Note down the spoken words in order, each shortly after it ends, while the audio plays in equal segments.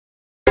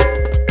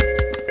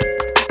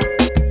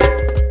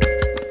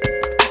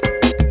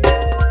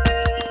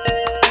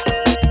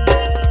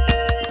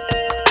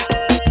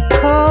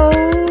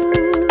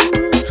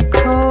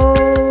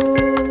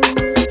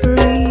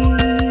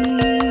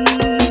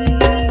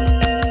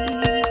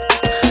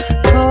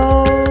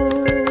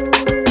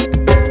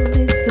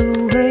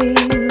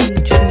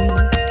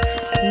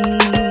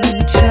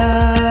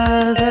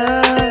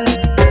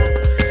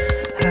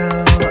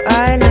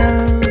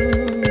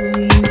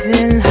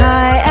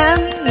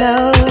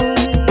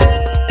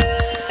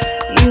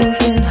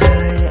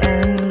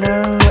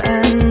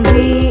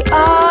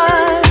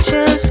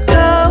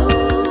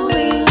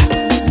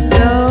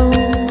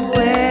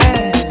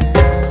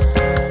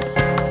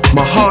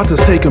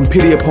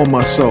pity upon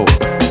my soul.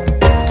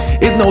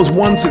 It knows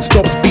once it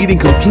stops beating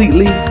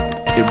completely,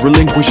 it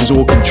relinquishes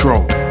all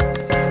control.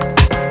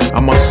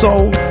 And my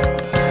soul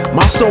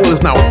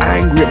is now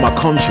angry at my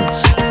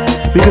conscience,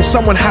 because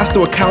someone has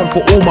to account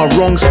for all my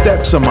wrong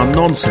steps and my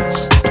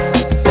nonsense.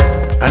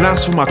 And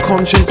as for my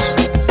conscience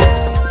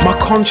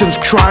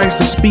tries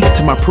to speak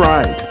to my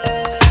pride,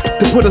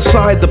 to put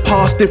aside the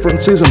past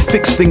differences and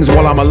fix things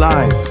while I'm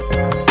alive.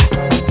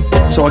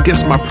 So I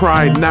guess my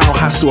pride now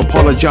has to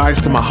apologize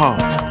to my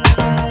heart,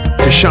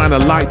 to shine a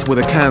light with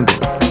a candle,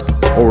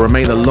 or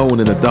remain alone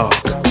in the dark.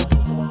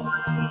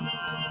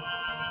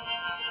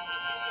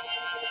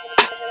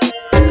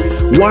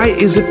 Why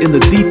is it in the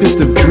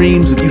deepest of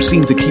dreams that you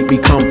seem to keep me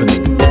company?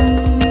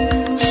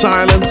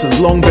 Silence has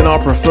long been our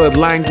preferred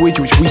language,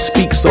 which we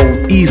speak so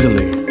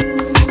easily.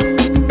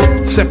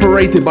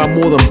 Separated by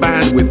more than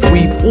bandwidth,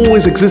 we've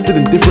always existed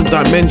in different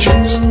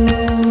dimensions.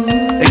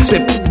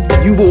 Except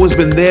you've always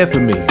been there for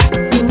me.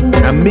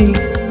 And me,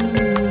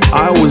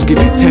 I always give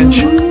you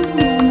tension.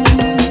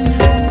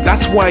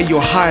 That's why you're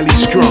highly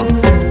strung,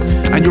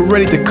 and you're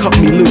ready to cut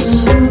me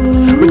loose.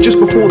 But just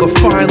before the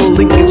final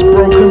link gets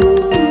broken,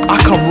 I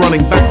come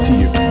running back to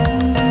you.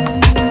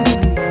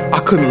 I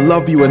couldn't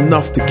love you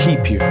enough to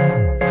keep you.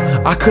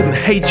 I couldn't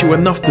hate you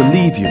enough to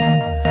leave you.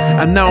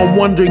 And now I'm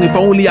wondering if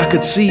only I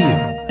could see you,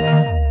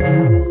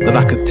 that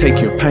I could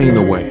take your pain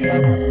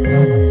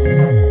away.